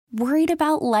Worried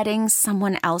about letting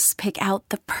someone else pick out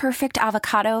the perfect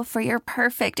avocado for your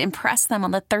perfect impress them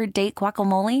on the third date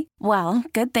guacamole? Well,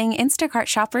 good thing Instacart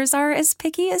shoppers are as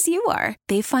picky as you are.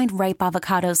 They find ripe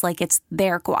avocados like it's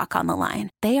their guac on the line.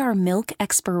 They are milk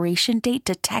expiration date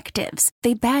detectives.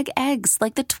 They bag eggs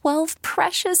like the 12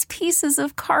 precious pieces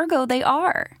of cargo they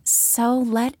are. So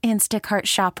let Instacart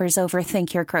shoppers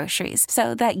overthink your groceries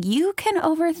so that you can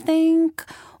overthink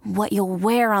what you'll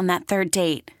wear on that third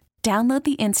date. Download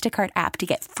the Instacart app to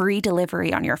get free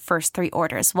delivery on your first 3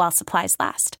 orders while supplies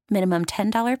last. Minimum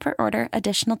 $10 per order.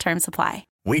 Additional terms apply.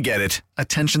 We get it.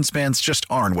 Attention spans just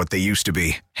aren't what they used to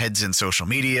be. Heads in social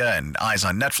media and eyes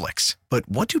on Netflix. But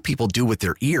what do people do with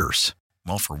their ears?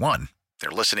 Well, for one, they're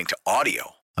listening to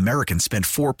audio. Americans spend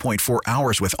 4.4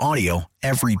 hours with audio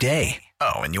every day.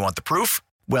 Oh, and you want the proof?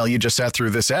 Well, you just sat through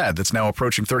this ad that's now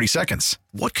approaching 30 seconds.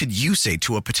 What could you say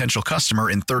to a potential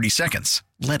customer in 30 seconds?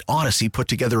 Let Odyssey put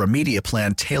together a media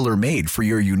plan tailor-made for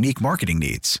your unique marketing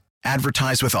needs.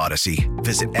 Advertise with Odyssey.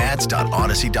 Visit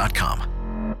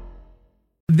ads.odyssey.com.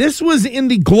 This was in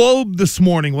the Globe this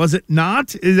morning, was it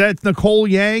not? Is that Nicole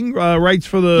Yang writes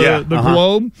for the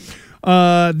Globe?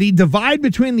 The divide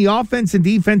between the offense and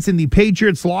defense in the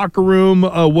Patriots locker room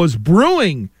was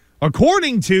brewing,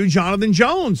 according to Jonathan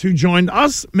Jones, who joined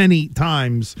us many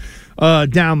times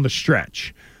down the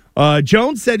stretch.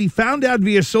 Jones said he found out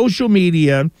via social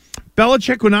media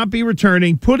Belichick would not be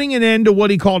returning, putting an end to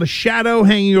what he called a shadow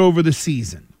hanging over the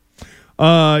season.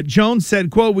 Jones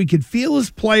said, quote, "We could feel as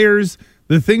players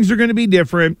that things are going to be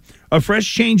different. A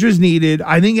fresh change was needed.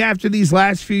 I think after these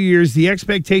last few years, the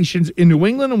expectations in New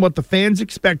England and what the fans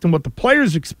expect and what the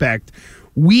players expect,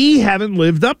 we haven't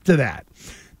lived up to that.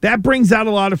 That brings out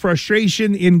a lot of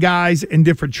frustration in guys and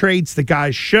different traits that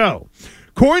guys show."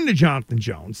 According to Jonathan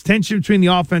Jones, tension between the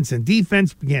offense and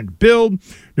defense began to build.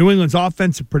 New England's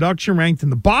offensive production ranked in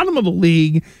the bottom of the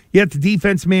league, yet the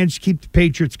defense managed to keep the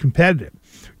Patriots competitive.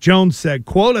 Jones said,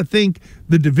 quote, "I think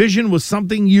the division was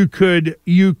something you could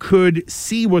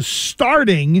see was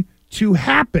starting to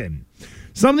happen.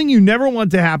 Something you never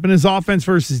want to happen is offense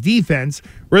versus defense,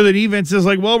 where the defense is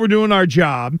like, well, we're doing our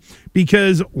job,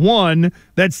 because one,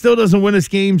 that still doesn't win us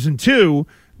games, and two,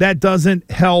 that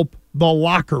doesn't help the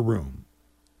locker room."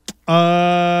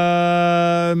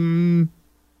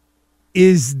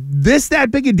 Is this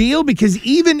that big a deal? Because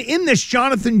even in this,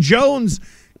 Jonathan Jones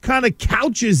kind of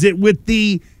couches it with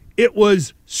it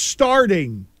was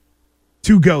starting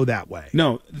to go that way.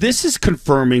 No, this is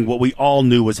confirming what we all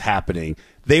knew was happening.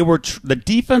 The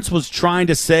defense was trying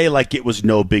to say like it was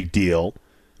no big deal,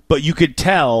 but you could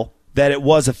tell that it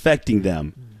was affecting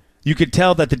them. You could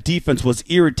tell that the defense was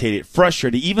irritated,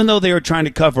 frustrated. Even though they were trying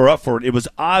to cover up for it, it was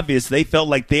obvious they felt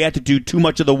like they had to do too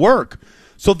much of the work.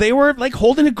 So they were like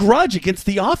holding a grudge against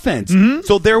the offense. Mm-hmm.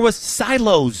 So there was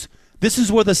silos. This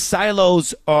is where the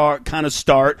silos are kind of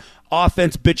start.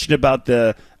 Offense bitching about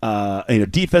the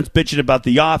defense bitching about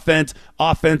the offense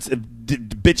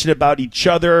bitching about each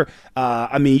other.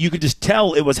 You could just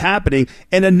tell it was happening.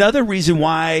 And another reason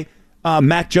why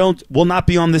Mac Jones will not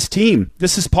be on this team,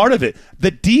 this is part of it. The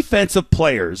defensive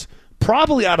players,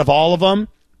 probably out of all of them,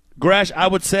 Gresh, I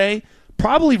would say,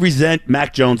 probably resent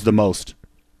Mac Jones the most.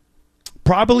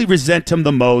 Probably resent him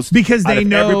the most because they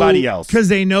know everybody else. Because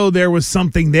they know there was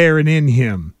something there and in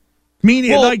him.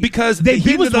 Because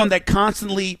he was one that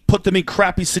constantly put them in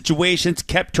crappy situations,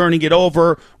 kept turning it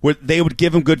over. Where they would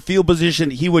give him good field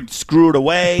position, he would screw it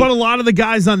away. But a lot of the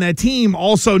guys on that team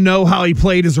also know how he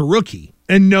played as a rookie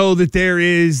and know that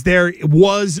there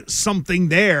was something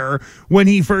there when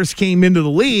he first came into the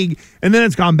league, and then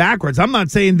it's gone backwards. I'm not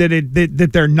saying that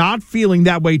they're not feeling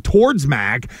that way towards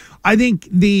Mac. I think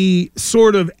the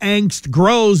sort of angst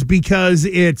grows because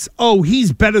it's,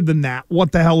 he's better than that.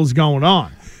 What the hell is going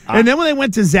on? And then when they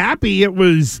went to Zappy, it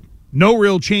was no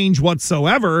real change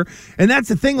whatsoever. And that's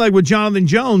the thing, like with Jonathan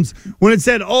Jones, when it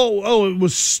said, it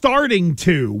was starting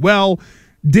to. Well,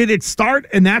 did it start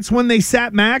and that's when they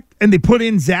sat Mac and they put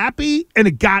in Zappy and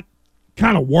it got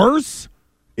kind of worse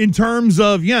in terms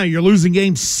of, you're losing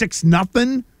games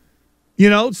 6-0,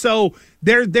 So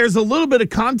there's a little bit of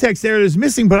context there that's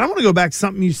missing, but I want to go back to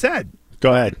something you said.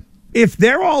 Go ahead. If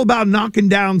they're all about knocking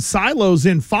down silos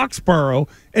in Foxborough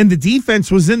and the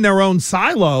defense was in their own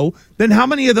silo, then how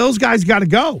many of those guys got to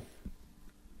go?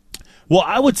 Well,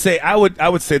 I would say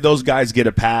those guys get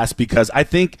a pass because I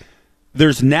think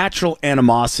there's natural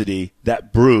animosity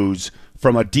that brews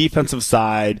from a defensive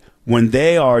side when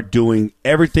they are doing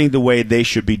everything the way they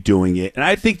should be doing it. And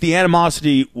I think the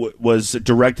animosity was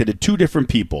directed at two different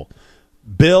people,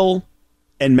 Bill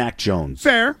and Mac Jones.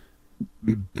 Fair.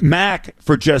 Mac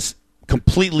for just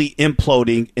completely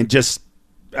imploding and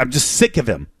I'm just sick of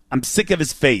him. I'm sick of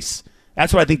his face.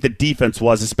 That's what I think the defense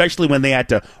was, especially when they had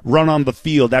to run on the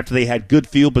field after they had good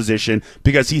field position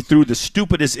because he threw the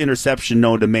stupidest interception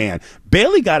known to man.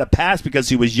 Bailey got a pass because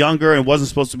he was younger and wasn't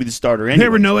supposed to be the starter anyway.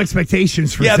 There were no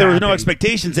expectations for there were no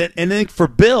expectations. And then for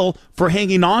Bill, for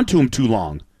hanging on to him too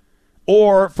long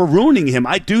or for ruining him.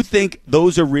 I do think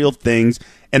those are real things,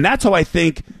 and that's how I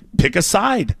think pick a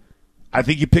side. I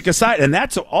think you pick a side, and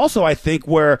that's also, I think,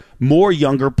 where more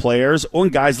younger players or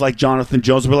guys like Jonathan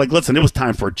Jones were like, listen, it was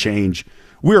time for a change.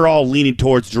 We were all leaning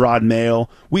towards Gerard Mayo.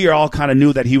 We all kind of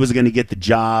knew that he was going to get the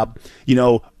job. You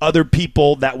know, other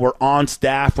people that were on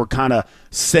staff were kind of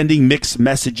sending mixed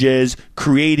messages,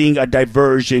 creating a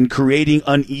diversion, creating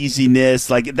uneasiness.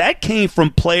 Like, that came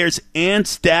from players and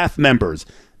staff members.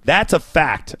 That's a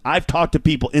fact. I've talked to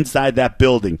people inside that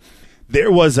building.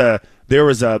 There was a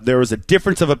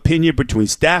difference of opinion between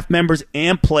staff members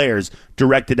and players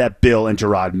directed at Bill and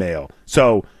Gerard Mayo.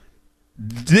 So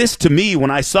this, to me,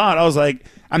 when I saw it, I was like,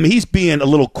 I mean, he's being a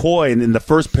little coy in the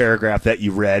first paragraph that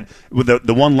you read with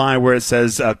the one line where it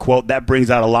says, quote, that brings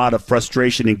out a lot of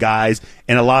frustration in guys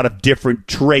and a lot of different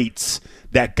traits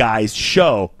that guys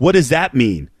show. What does that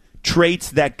mean?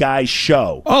 Traits that guys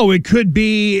show. Oh, it could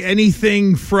be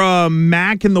anything from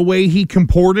Mac and the way he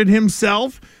comported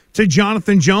himself to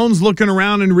Jonathan Jones looking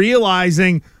around and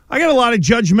realizing, I got a lot of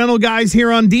judgmental guys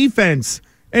here on defense.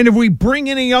 And if we bring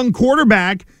in a young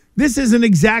quarterback, this isn't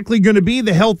exactly going to be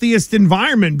the healthiest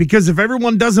environment, because if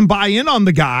everyone doesn't buy in on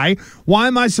the guy, why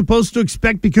am I supposed to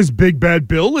expect, because Big Bad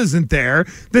Bill isn't there,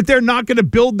 that they're not going to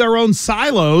build their own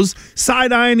silos,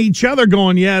 side-eyeing each other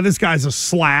going, yeah, this guy's a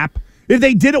slap. If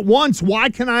they did it once, how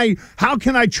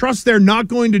can I trust they're not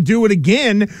going to do it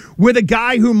again with a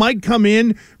guy who might come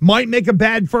in, might make a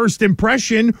bad first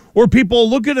impression, or people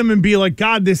look at him and be like,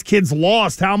 God, this kid's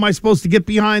lost. How am I supposed to get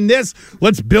behind this?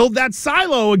 Let's build that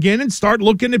silo again and start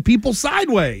looking at people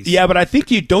sideways. Yeah, but I think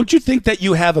don't you think that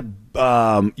you have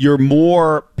you're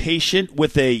more patient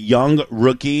with a young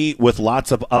rookie with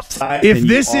lots of upside? If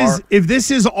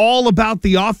this is all about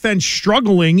the offense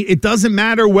struggling, it doesn't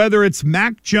matter whether it's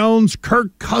Mac Jones,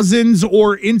 Kirk Cousins,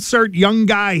 or insert young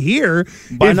guy here.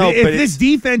 If this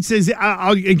defense is,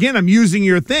 again, I'm using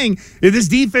your thing, if this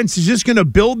defense is just going to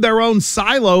build their own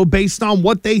silo based on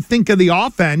what they think of the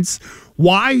offense,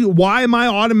 why am I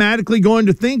automatically going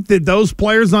to think that those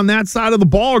players on that side of the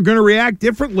ball are going to react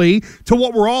differently to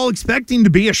what we're all expecting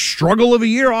to be a struggle of a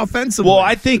year offensively? Well,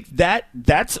 I think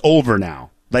that's over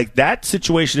now. Like, that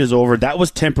situation is over. That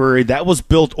was temporary. That was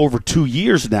built over 2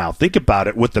 years now. Think about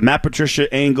it, with the Matt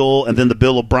Patricia angle and then the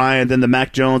Bill O'Brien, then the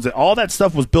Mac Jones, and all that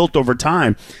stuff was built over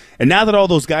time. And now that all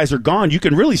those guys are gone, you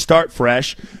can really start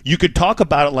fresh. You could talk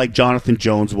about it like Jonathan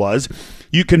Jones was.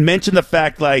 You can mention the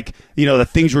fact, like, you know, that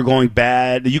things were going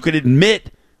bad. You could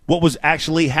admit what was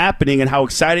actually happening and how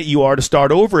excited you are to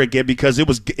start over again, because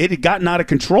it had gotten out of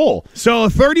control. So a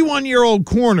 31-year-old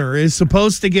corner is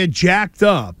supposed to get jacked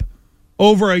up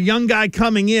over a young guy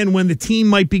coming in when the team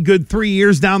might be good 3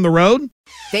 years down the road?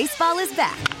 Baseball is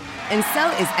back, and so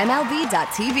is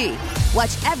MLB.tv.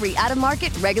 Watch every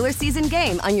out-of-market regular season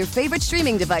game on your favorite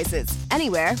streaming devices,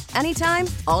 anywhere, anytime,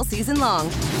 all season long.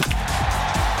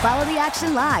 Follow the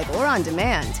action live or on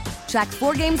demand. Track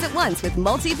 4 games at once with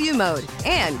multi-view mode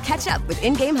and catch up with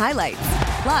in-game highlights.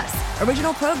 Plus,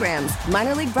 original programs,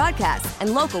 minor league broadcasts,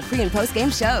 and local pre- and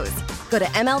post-game shows. Go to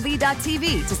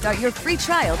MLB.tv to start your free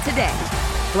trial today.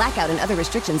 Blackout and other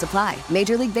restrictions apply.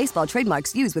 Major League Baseball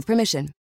trademarks used with permission.